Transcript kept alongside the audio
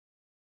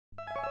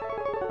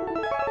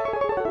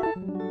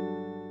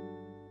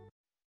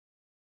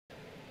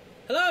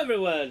Hello,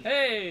 everyone.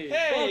 Hey!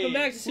 Hey! Welcome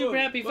back to Super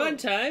Happy Fun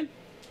Time.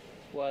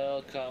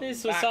 Welcome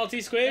This was back. Salty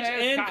Squidge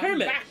and Welcome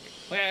Kermit. back.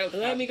 Welcome.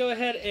 Let me go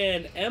ahead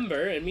and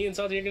Ember, and me and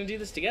Salty are going to do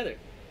this together.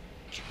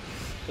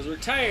 Because we're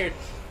tired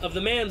of the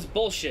man's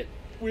bullshit.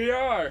 We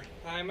are!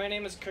 Hi, my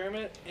name is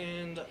Kermit,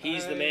 and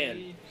He's the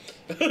man.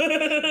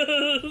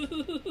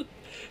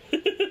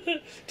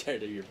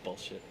 Tired of your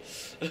bullshit.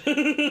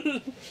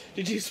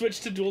 Did you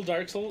switch to dual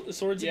dark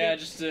swords Yeah, again?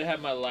 just to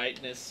have my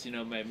lightness, you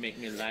know, make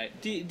me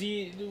light. Do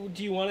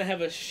you want to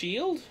have a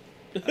shield?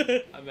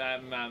 I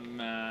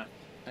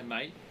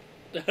might.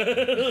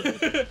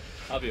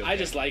 I'll be okay. I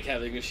just like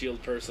having a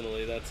shield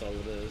personally, that's all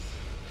it is.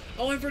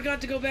 Oh, I forgot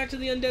to go back to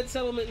the undead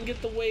settlement and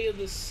get the Way of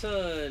the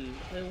Sun.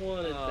 I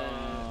wanted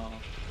that.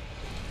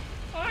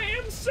 I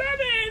am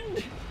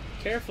summoned!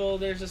 Careful,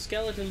 there's a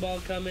skeleton ball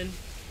coming.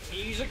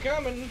 He's a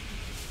coming.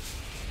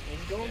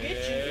 He's gonna get you.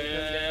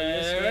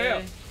 This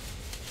way.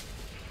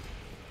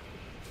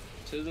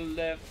 To the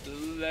left, to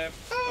the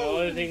left. All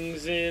the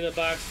things in a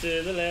box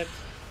to the left.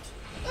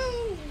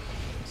 Oh.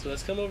 So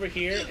let's come over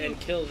here and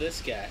kill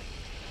this guy.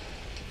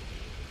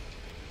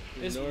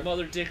 This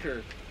mother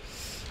dicker.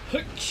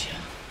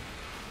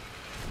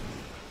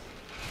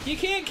 You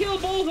can't kill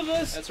both of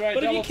us. That's right,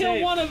 But if you double kill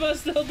tape. one of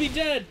us, they'll be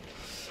dead.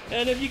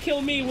 And if you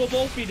kill me, we'll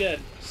both be dead.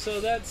 So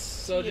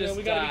that's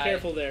we gotta be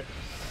careful there.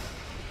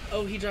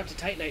 Oh, he dropped a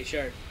Titanite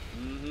shard.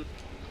 Mm-hmm.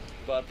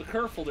 But be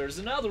careful, there's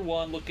another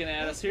one looking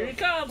at us. Here he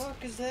comes! What the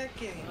fuck is that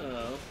game?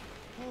 Oh.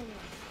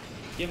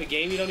 You have a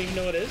game you don't even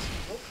know what it is?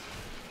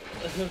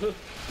 Nope.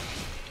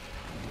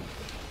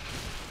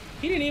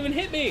 He didn't even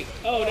hit me.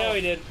 Oh, now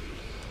he did.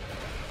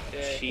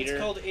 Yeah. Cheater.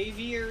 It's called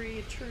Aviary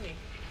Attorney.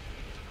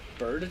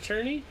 Bird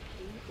attorney?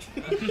 I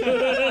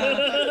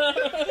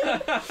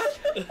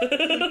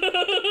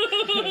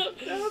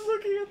was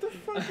looking at the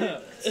fucking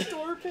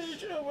store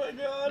page. Oh my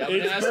god.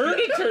 It's bird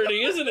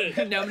attorney, isn't it?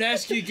 Now I'm gonna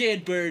ask you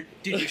again, Bird.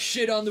 Did you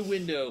shit on the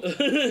window?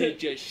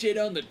 Did you shit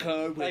on the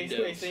car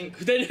window? I think.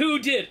 Then who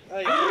did?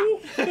 Then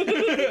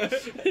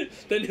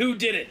who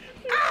did it?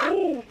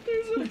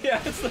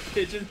 Yeah, it's the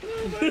pigeon.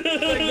 Like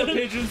the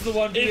pigeon's the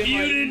one being If you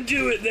like, didn't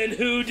do it, then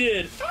who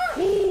did?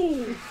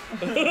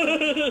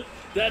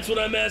 That's what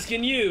I'm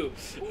asking you.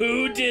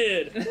 Who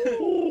did?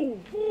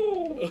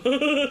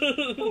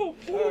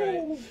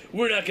 Alright.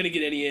 We're not gonna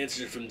get any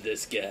answers from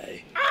this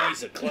guy.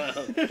 He's a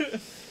clown.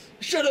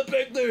 shut up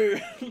back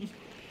there!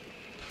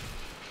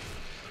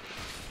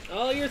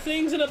 All your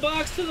things in a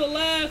box to the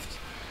left.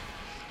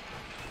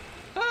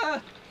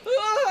 Ah!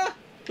 Ah!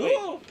 Wait.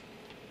 Oh!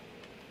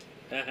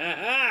 Ha ha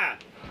ha!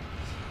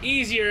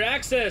 Easier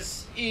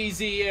access.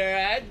 Easier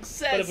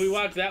access! But if we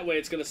walk that way,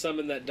 it's gonna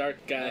summon that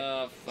dark guy.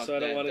 Oh, fuck So I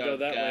don't that wanna go dark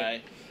that guy.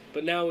 way.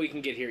 But now we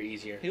can get here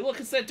easier. Hey, look,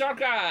 it's that dark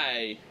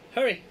guy!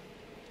 Hurry!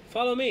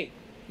 Follow me.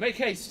 Make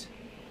haste!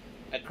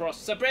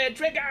 Across the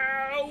bridge we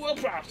go! We'll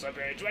cross the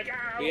bridge we go!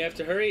 We have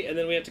to hurry, and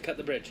then we have to cut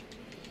the bridge.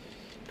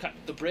 Cut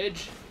the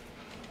bridge.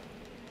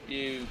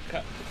 You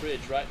cut the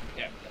bridge, right?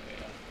 Yeah,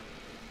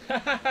 there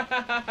we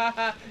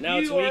go. Now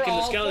it's You weak are and the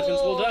all skeletons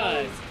will fools.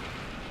 die.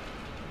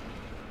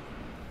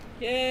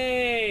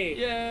 Yay!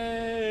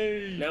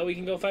 Yay! Now we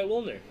can go fight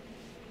Wolnir.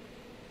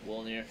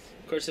 Wolnir.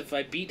 Of course, if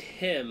I beat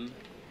him,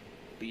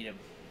 Beat him.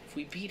 if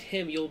we beat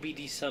him, you'll be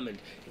desummoned.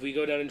 If we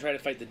go down and try to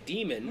fight the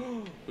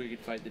demon, We can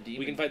fight the demon.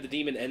 we can fight the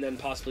demon and then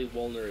possibly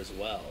Wolnir as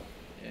well.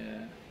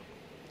 Yeah.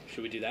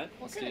 Should we do that?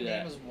 What Let's kind do of that.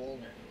 name is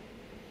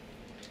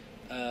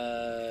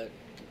Wolnir?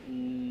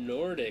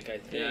 Nordic, I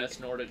think. Yeah, it's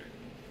Nordic.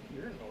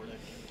 You're Nordic.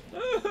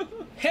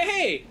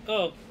 Hey!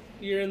 Oh,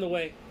 you're in the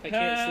way. I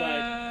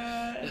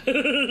can't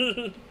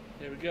slide.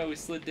 There we go, we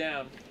slid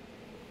down.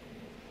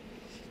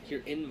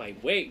 You're in my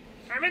way.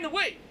 I'm in the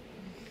way!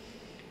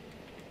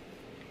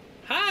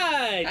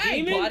 Hi,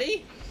 Hey, demon!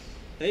 buddy!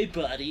 Hey,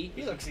 buddy.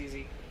 He looks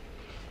easy.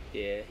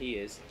 Yeah, he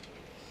is.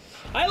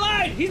 I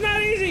lied! He's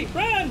not easy!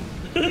 Run!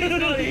 He's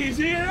not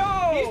easy at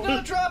all! He's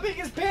not dropping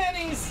his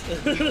panties!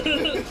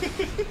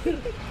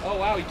 Oh,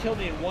 wow, he killed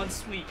me in one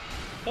sweep.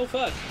 Oh,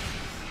 fuck.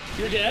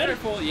 You're dead?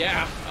 Careful,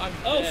 yeah. I'm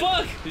Oh, dead.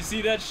 fuck! You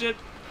see that shit?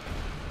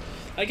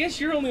 I guess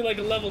you're only like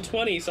a level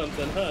 20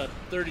 something, huh?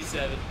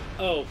 37.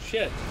 Oh,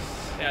 shit.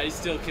 Yeah, he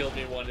still killed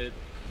me in one hit.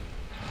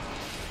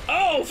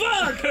 Oh,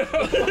 fuck!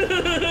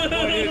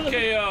 One hit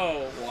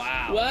KO.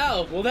 Wow.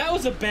 Wow, well that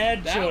was a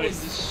bad That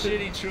choice. was a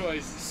shitty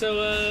choice.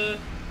 So,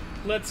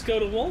 let's go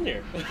to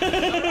Wolnir.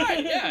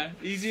 Alright, yeah.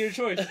 Easier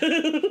choice.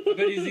 I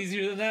bet he's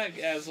easier than that,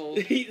 asshole.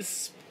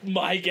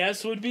 My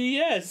guess would be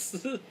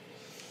yes.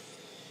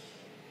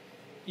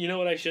 You know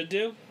what I should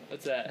do?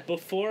 What's that?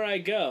 Before I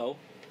go,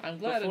 I'm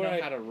glad I Before know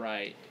I- how to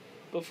write.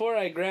 before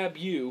I grab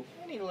you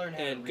I need to learn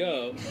how and to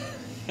go.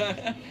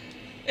 read.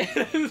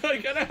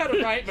 Like, I know how to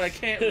write, but I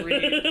can't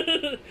read.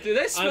 Did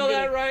I spell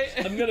that right?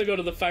 I'm gonna go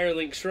to the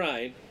Firelink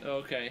Shrine,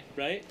 Okay.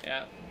 right?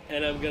 Yeah.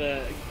 And I'm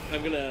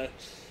gonna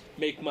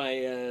make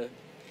my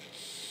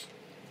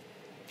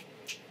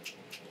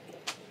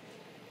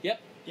Yep.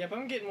 Yep,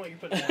 I'm getting what you're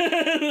putting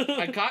down.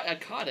 I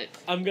caught it.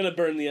 I'm gonna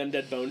burn the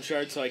undead bone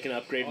shard so I can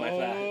upgrade my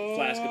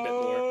flask a bit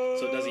more,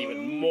 so it does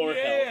even more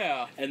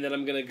health. And then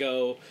I'm gonna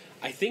go.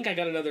 I think I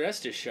got another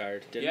Estus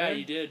shard. Didn't I? Yeah,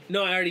 you did.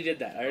 No, I already did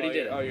that. I already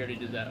did it. Oh, you already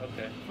did that.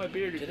 Okay. My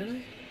beard.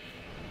 Didn't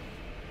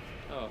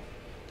I? Oh.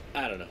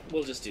 I don't know.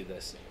 We'll just do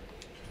this,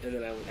 and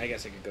then I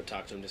guess I could go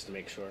talk to him just to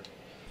make sure.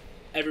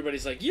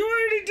 Everybody's like, "You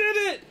already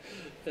did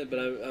it," but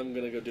I'm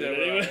gonna go do it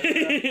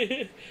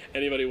anyway.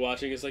 Anybody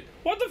watching is like,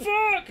 "What the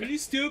fuck? Are you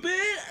stupid?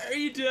 Are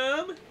you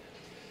dumb?"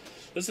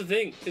 That's the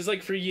thing. It's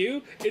like for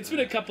you, it's been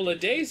a couple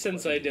of days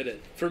since I did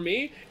it. For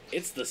me,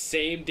 it's the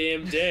same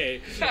damn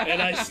day,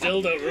 and I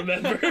still don't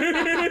remember.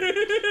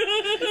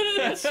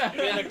 It's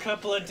been a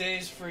couple of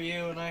days for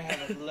you, and I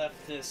haven't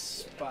left this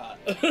spot.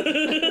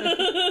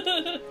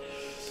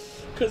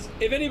 Because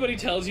if anybody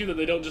tells you that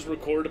they don't just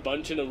record a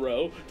bunch in a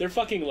row, they're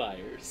fucking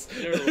liars.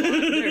 They're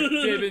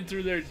fibbing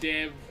through their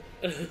damn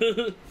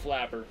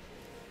flapper.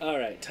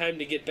 Alright, time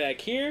to get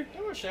back here,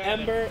 I wish I had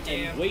a Ember,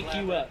 damn and wake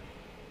flapper. you up.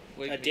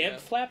 Wake A me damp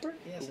up. flapper?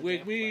 Yes, a Wake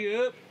damn me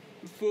flapper. up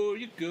before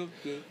you go.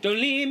 Don't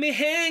leave me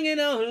hanging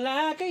on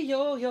like a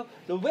yo-yo.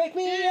 Don't wake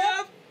me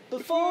up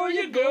before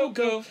you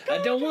go. I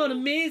don't want to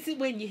miss it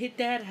when you hit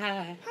that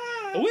high.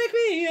 Wake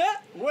me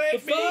up Wake me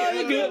before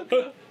you up.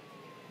 go.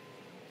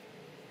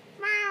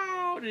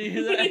 Meow. Did you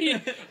hear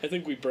that? I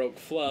think we broke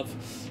Fluff.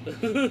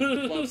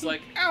 Fluff's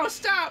like, "Oh,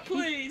 stop,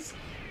 please!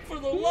 For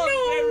the love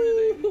of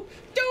everything!" No!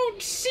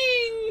 Don't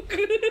sing!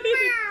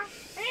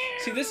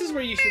 See, this is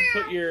where you should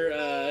put your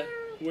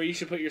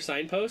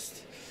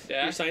signpost,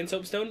 your sign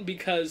soapstone,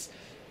 because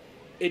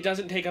it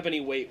doesn't take up any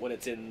weight when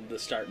it's in the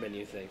start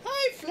menu thing.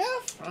 Hi,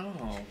 Fluff.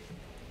 Oh.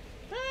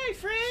 Hi,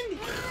 friend.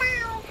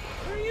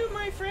 Are you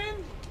my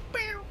friend?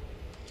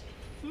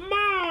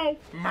 Mow!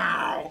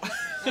 Meow.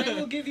 I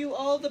will give you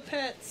all the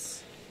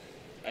pets.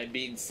 I'm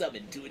being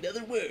summoned to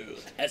another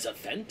world As a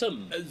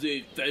phantom. as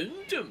a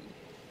phantom.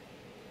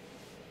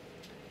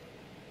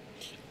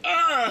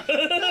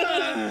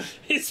 Ah!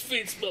 His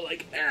feet smell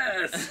like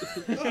ass.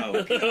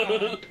 Oh,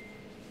 God.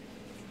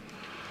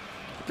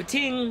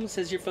 Pating,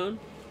 says your phone.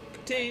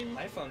 Pating.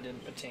 My phone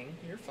didn't pating.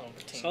 Your phone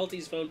pating.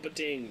 Salty's phone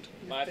patinged.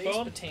 My face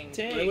phone. patinged.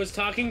 Ting. I was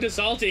talking to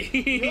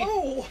Salty.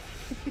 No!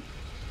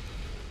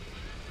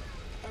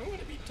 I want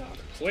to be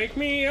talking. Wake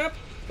me up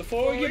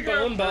before you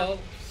bone ball.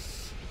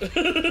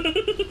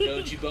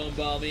 Don't you bone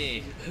ball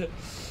me.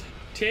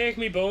 Take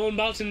me bone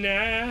ball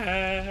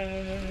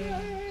tonight.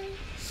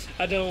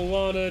 I don't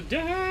wanna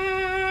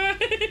die.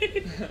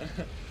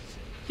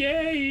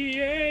 Yeah,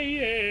 yeah,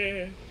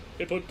 yeah.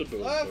 They put the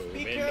boom Fluff, boom be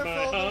into careful. my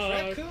There's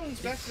heart. raccoons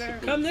back there.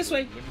 Come this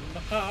way.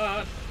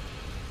 What?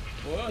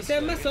 You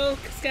set my soul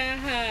sky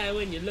high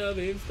when your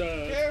loving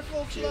starts.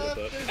 Careful, Fluff.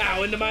 there's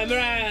Ow, into my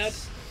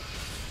raccoons.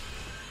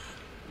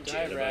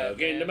 rat. Rat,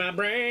 Get into my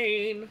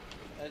brain.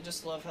 I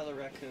just love how the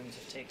raccoons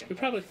have taken.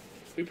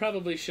 We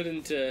probably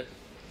shouldn't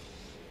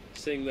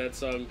sing that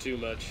song too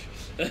much.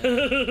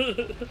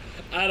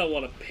 I don't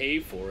want to pay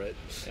for it.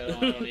 I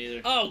don't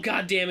either. Oh,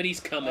 god damn it, he's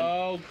coming.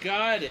 Oh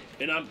God!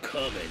 And I'm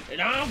coming. And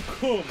I'm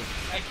coming.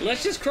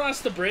 Let's just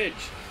cross the bridge.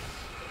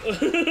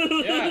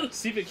 Yeah.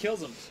 See if it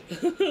kills him.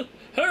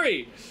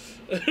 Hurry!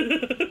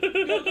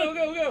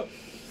 Go!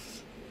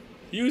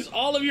 Use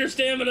all of your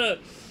stamina.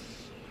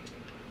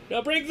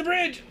 Now break the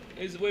bridge.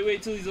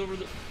 Wait till he's over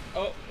the.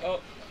 Oh!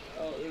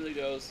 There he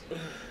goes.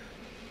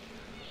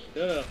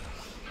 No.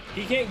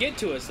 He can't get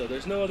to us though.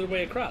 There's no other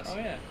way across. Oh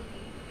yeah.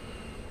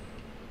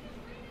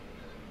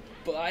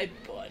 Bye,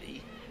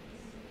 buddy.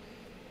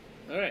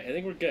 All right, I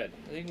think we're good.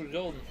 I think we're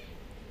golden.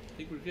 I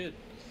think we're good.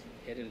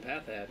 Hidden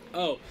path ahead.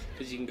 Oh,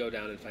 because you can go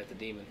down and fight the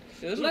demon.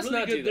 Yeah, Let's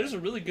not do that. There's a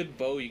really good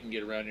bow you can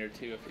get around here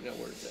too. I forgot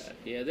where it's at.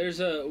 Yeah, there's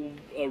a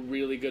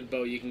really good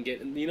bow you can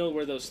get. You know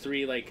where those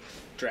three like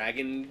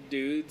dragon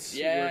dudes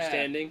were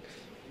standing?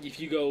 If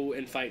you go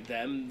and fight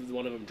them,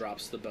 one of them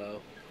drops the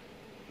bow.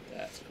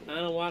 That's cool. I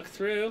don't walk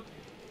through.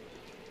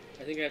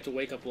 I think I have to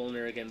wake up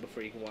Wolnir again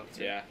before you can walk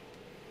through. Yeah.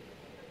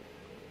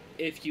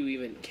 If you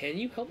even... Can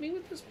you help me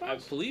with this boss?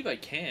 I believe I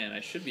can.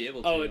 I should be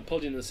able to. Oh, it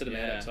pulled you in the cinematic,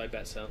 Yeah. so I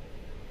bet so.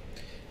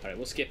 Alright,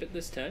 we'll skip it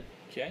this time.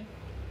 Okay.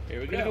 Here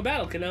we Critical go.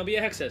 battle can now be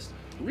accessed.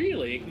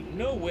 Really?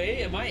 No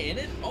way. Am I in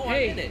it? Oh,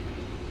 Hey. I'm in it.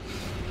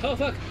 Oh,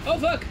 fuck. Oh,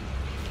 fuck!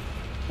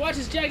 Watch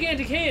his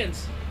gigantic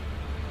hands!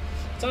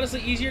 It's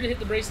honestly easier to hit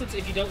the bracelets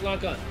if you don't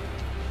lock on.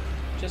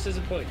 Just as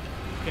a point.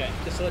 Okay.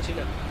 Just to let you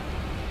know.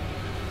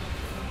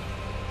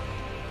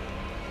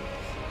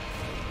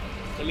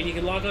 I mean, you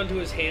can lock onto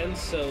his hands,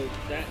 so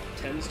that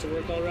tends to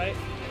work alright.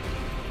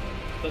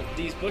 But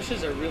these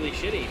bushes are really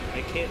shitty.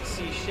 I can't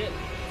see shit.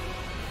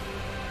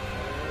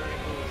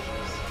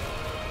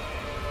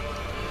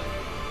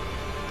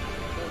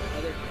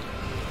 Other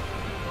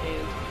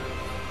hand.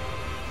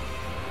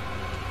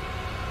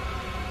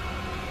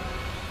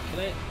 Can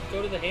I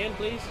go to the hand,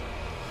 please?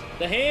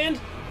 The hand?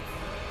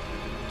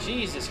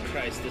 Jesus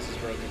Christ, this is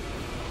broken.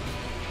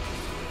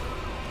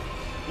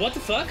 What the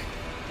fuck?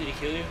 Did he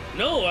kill you?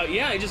 No,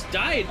 yeah, I just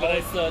died, but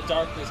It's the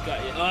darkness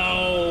got you.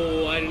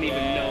 Oh, I didn't even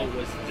Yeah. know it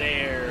was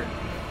there.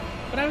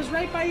 But I was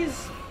right by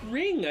his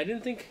ring. I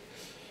didn't think...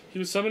 He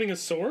was summoning a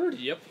sword?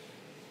 Yep.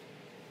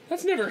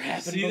 That's never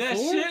happened See before. that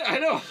shit? I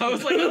know. I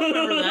was like, I don't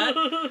remember that. I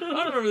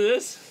don't remember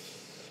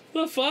this.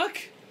 The fuck?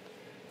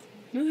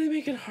 No, they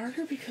make it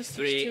harder because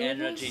there's 3 two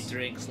energy of us?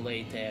 drinks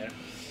later.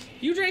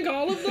 You drank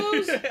all of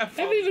those? I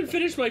haven't even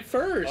finished my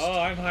first. Oh,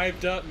 I'm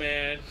hyped up,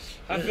 man.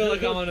 I feel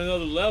like I'm on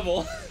another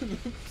level.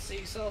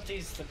 See,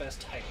 Salty's the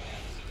best hype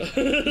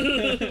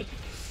man.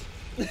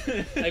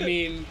 I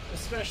mean,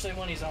 Especially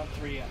when he's on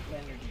 3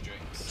 energy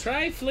drinks.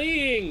 try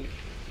fleeing,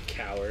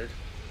 coward.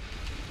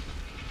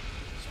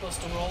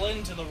 Supposed to roll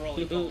into the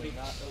roly-poly,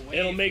 not away.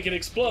 It'll make it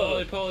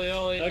explode. Poly.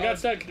 I got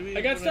stuck.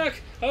 I got stuck.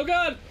 Oh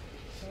god.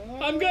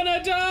 I'm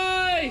gonna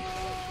die.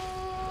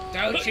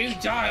 Don't you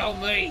die on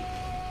me.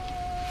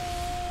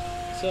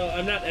 So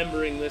I'm not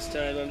embering this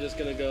time. I'm just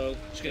gonna go.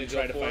 Just gonna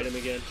try go to for fight it? him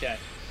again. Okay.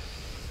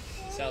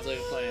 Sounds like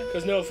a plan.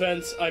 Because no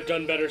offense, I've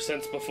done better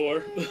since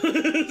before.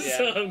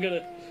 So I'm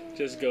gonna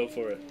just go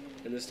for it.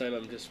 And this time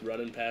I'm just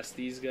running past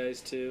these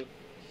guys too.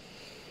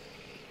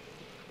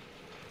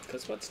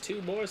 Because what's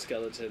 2 more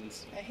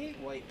skeletons? I hate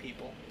white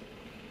people.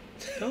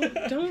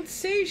 Don't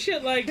say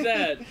shit like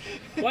that.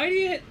 Why do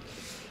you...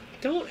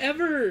 Don't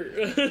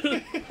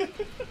ever...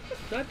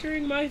 Not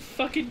during my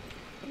fucking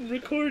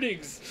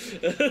recordings.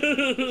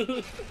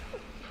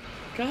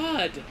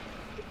 God.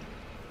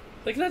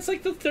 Like, that's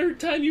like the 3rd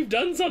time you've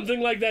done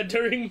something like that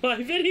during my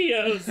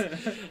videos.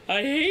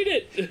 I hate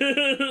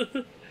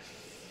it.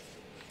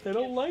 I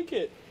don't like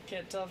it.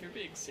 Can't tell if you're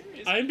being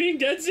serious. I'm being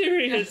dead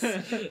serious.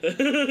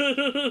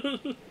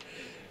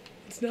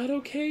 It's not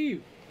okay.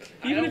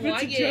 Even if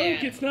it's a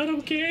joke, it's not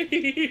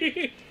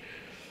okay.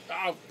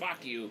 Oh,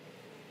 fuck you.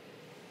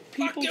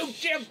 People fuck you,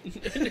 Jim!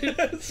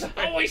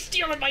 always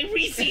stealing my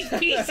Reese's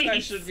Pieces. I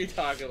should be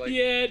talking like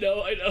Yeah,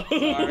 no, I know.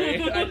 Sorry.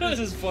 This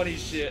is funny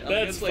shit.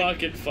 That's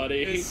fucking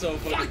funny. It's so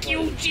fucking Fuck funny.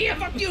 you, Jim!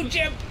 Fuck you,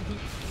 Jim!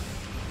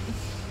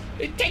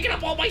 You're taking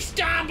up all my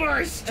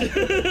starburst!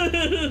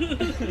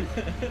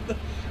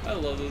 I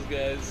love those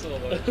guys so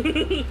much.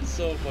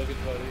 So fucking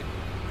funny.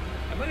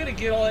 Am I gonna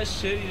get all that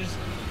shit? You just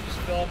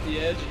fell off the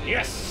edge? And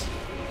Yes!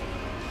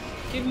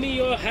 Give me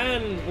your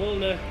hand,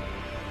 Wolnir.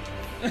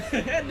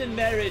 and in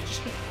marriage.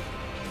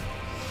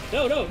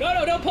 No,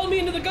 don't pull me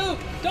into the goat!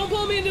 Don't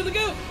pull me into the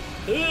goat!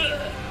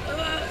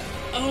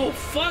 Oh,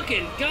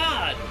 fucking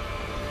God!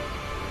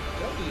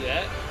 Don't do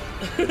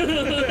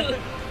that.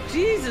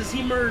 Jesus,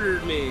 he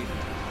murdered me.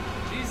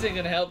 Jesus ain't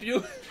gonna help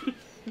you.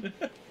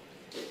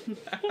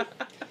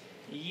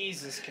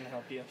 Jesus can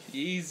help you.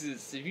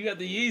 Jesus. If you got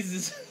the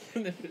Jesus.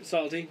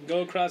 Salty,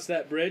 go across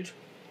that bridge.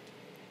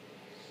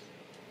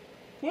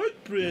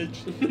 What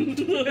bridge?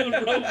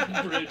 Rope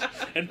bridge.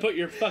 And put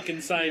your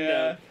fucking sign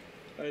down.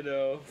 I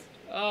know.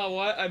 Oh,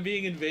 what? I'm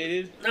being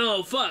invaded?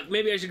 Oh, fuck.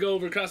 Maybe I should go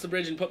over across the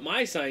bridge and put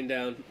my sign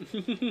down.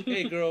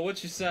 Hey, girl,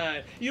 what's your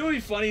sign? You know what would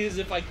be funny is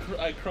if I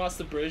cross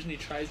the bridge and he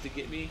tries to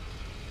get me,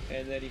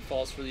 and then he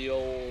falls for the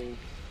old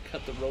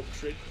cut the rope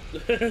trick.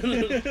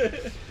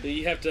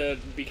 You have to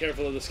be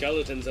careful of the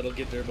skeletons that'll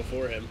get there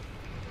before him.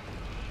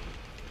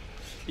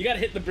 You gotta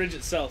hit the bridge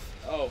itself.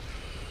 Oh.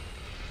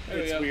 There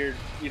we It's go. weird.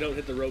 You don't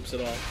hit the ropes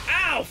at all.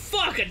 Ow!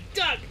 Fuck! A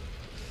duck!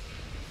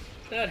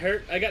 That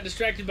hurt. I got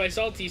distracted by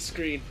Salty's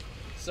screen.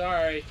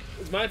 Sorry.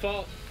 It's my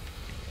fault.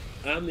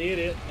 I'm the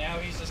idiot. Now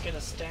he's just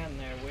gonna stand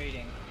there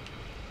waiting.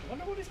 I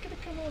wonder what he's gonna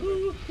come over.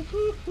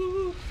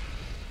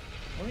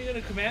 When are you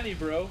gonna come at me,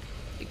 bro?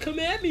 Come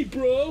at me,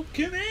 bro!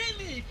 Come at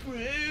me,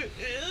 bro!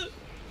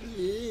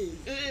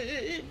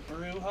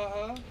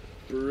 Brouhaha.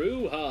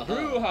 Brew, ha ha.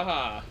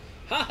 Brouhaha!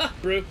 Ha ha,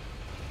 brew.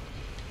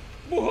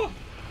 Oh,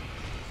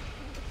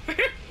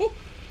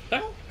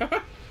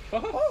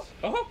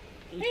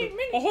 Hey,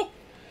 Minnie. Oh,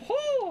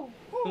 oh,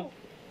 Oh,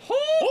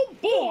 oh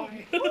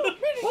boy! Oh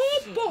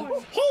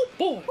boy! Oh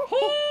boy!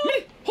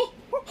 Oh,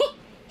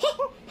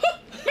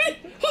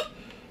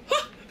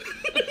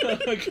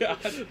 oh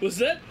God! Was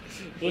that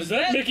Was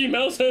that that- Mickey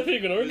Mouse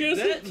having an Was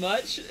orgasm? that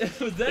much?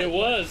 Was that?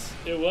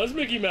 It was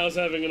Mickey Mouse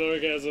having an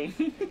orgasm.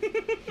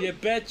 You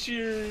bet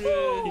you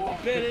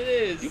bet it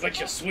is. You bet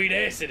your sweet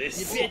ass it You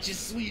is. bet your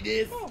sweet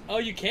ass. Oh,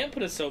 you can't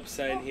put a soap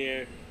sign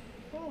here.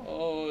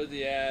 Oh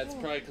yeah, it's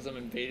probably because I'm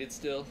invaded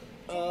still.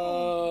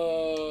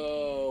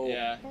 Oh.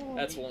 Yeah,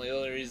 that's one of the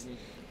only reason.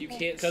 You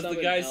can't Because summon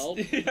the guys. help.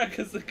 Yeah,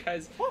 because the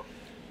guys.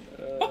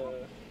 Oh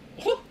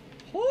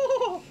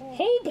boy!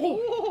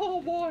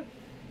 Oh boy!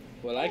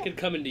 Well, I could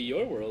come into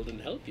your world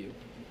and help you.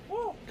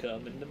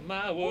 Come into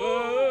my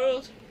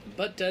world.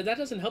 But that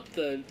doesn't help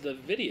the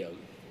video.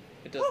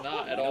 It does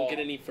not I at don't all. get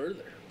any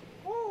further.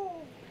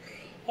 Oh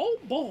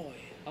boy!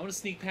 I want to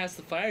sneak past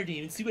the fire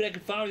demon and see what I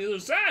can find on the other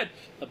side.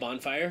 A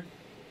bonfire?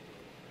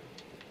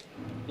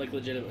 Like,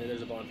 legitimately,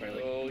 there's a bonfire,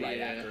 like, Oh, right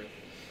yeah. after it.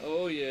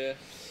 Oh yeah.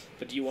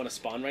 But do you want to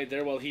spawn right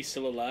there while he's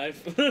still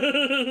alive? A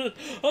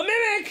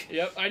mimic!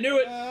 Yep, I knew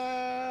it.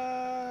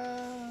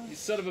 You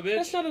son of a bitch.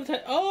 That's not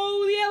a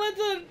oh, yeah,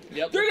 let's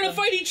Yep, they're let gonna them-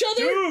 fight each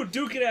other! Dude,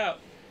 duke it out.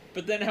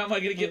 But then how am I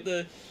gonna get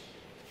the?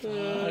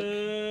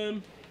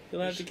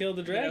 You'll have to kill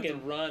the I'm gonna have to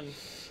dragon. run.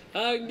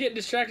 I'm getting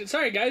distracted.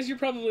 Sorry, guys, you're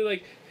probably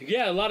like,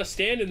 yeah, a lot of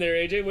standing there,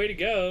 AJ. Way to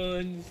go.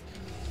 And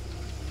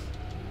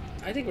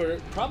I think we're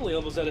probably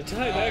almost out of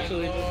time,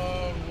 actually.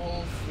 love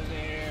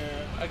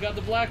Wolnir. I got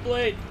the black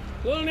blade.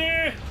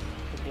 Wolnir!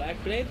 The black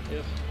blade?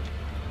 Yep.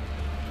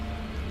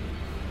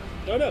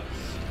 Oh no!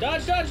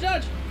 Dodge, dodge,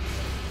 dodge!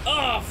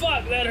 Oh,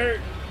 fuck, that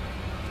hurt!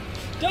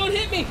 Don't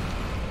hit me!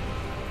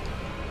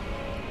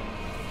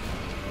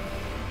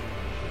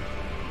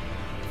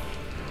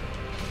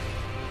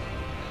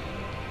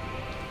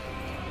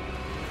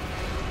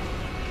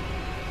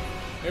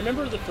 I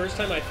remember the first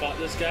time I fought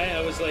this guy,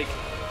 I was like,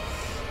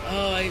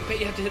 oh, I bet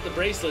you have to hit the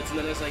bracelets, and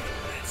then I was like,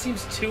 that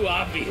seems too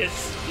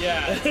obvious.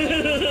 Yeah.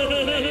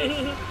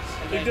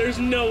 Like, there's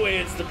no way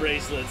it's the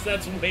bracelets.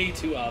 That's way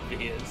too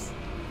obvious.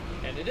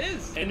 And it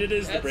is. And it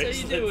is the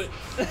bracelets.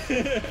 That's how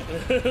you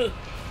do it.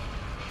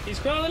 He's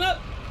crawling up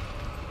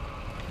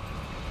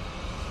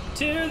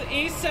to the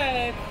east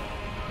side.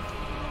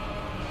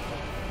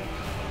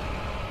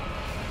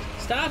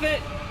 Stop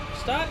it!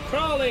 Stop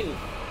crawling!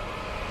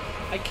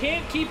 I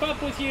can't keep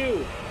up with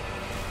you.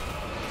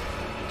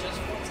 Just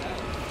wants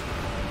out.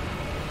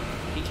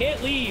 He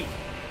can't leave.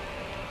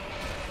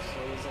 So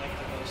he's like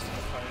the host of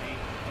the party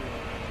doing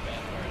a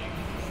bad party.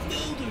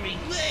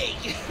 Smoldering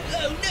lake.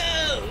 Oh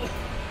no!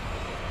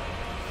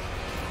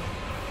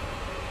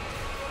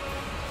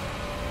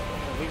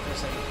 Oh, wait for a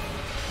second.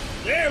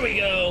 There we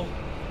go.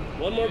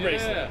 One more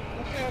bracelet.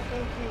 Look out,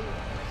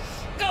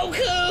 Goku!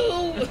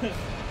 Goku!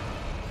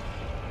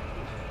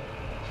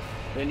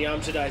 Then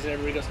Yamcha dies and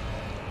everybody goes,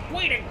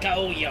 way to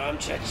go,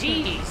 Yamcha.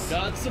 Jeez.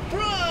 Not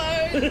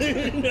surprised.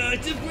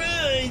 Not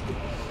surprised.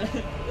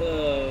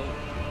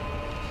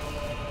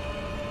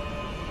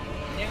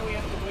 Now we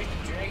have to wait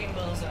the Dragon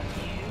Balls on you.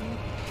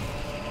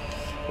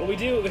 What we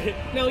do?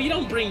 No, you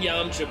don't bring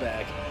Yamcha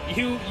back.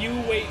 You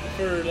wait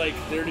for like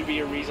there to be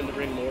a reason to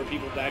bring more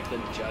people back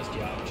than just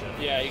Yamcha.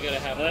 Yeah, you gotta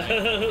have that.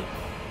 No,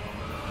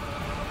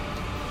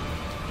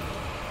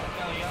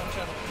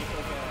 Yamcha the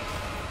people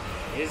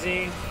guy. Is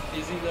he?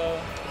 Is he though?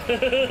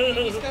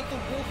 He's got the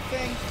Wolf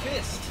Fang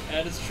fist.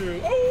 That is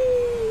true.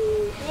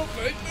 Oh! Wolf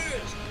Fang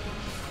fist!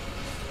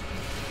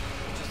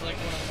 Which is like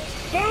one of the most...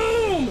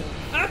 Boom!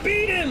 I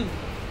beat him!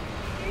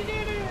 You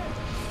did it!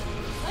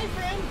 Hi,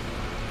 friend!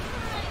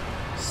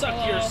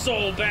 Suck your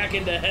soul back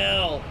into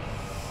hell.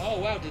 Oh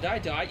wow, did I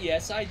die?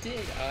 Yes, I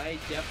did. I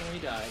definitely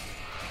died.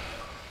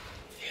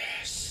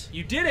 Yes.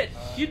 You did it!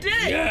 You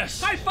did it!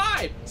 Yes! High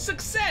five!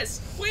 Success!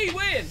 We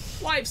win!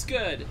 Life's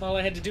good! All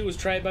I had to do was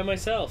try it by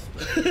myself.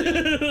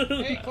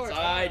 Hey, of course.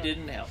 I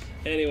didn't help.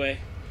 Anyway.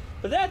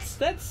 But that's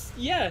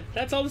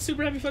all the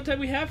super happy fun time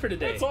we have for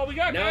today. That's all we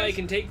got, now guys. I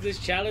can take this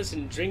chalice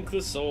and drink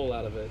the soul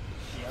out of it.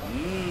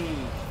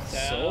 Yeah.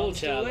 Soul Sounds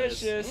chalice.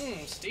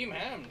 delicious. Steam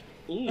hammed.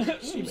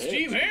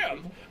 Steam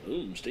ham!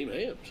 Steam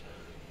hams.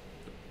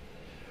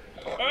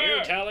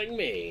 You're telling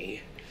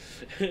me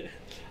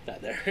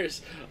that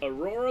there's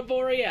Aurora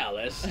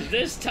Borealis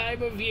this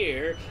time of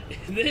year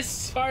in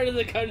this part of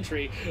the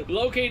country,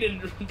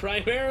 located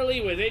primarily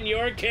within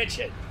your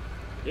kitchen?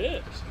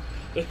 Yes.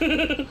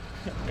 Can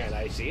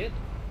I see it?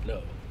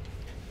 No.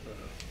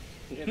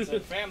 It's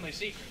a family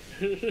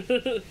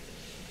secret.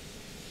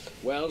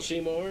 Well,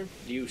 Seymour,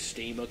 you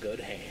steam a good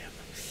ham.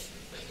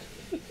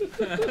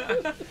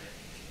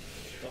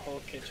 The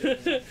whole kitchen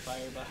is on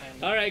fire behind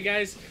me. Alright,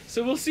 guys.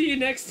 So we'll see you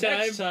next time.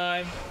 Next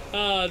time.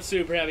 On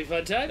Super Happy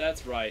Fun Time.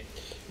 That's right.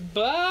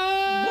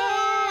 Bye!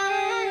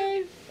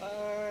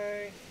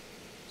 Bye.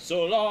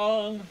 So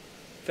long.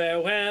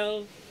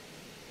 Farewell.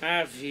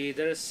 Auf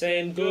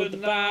Wiedersehen.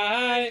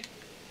 Goodbye.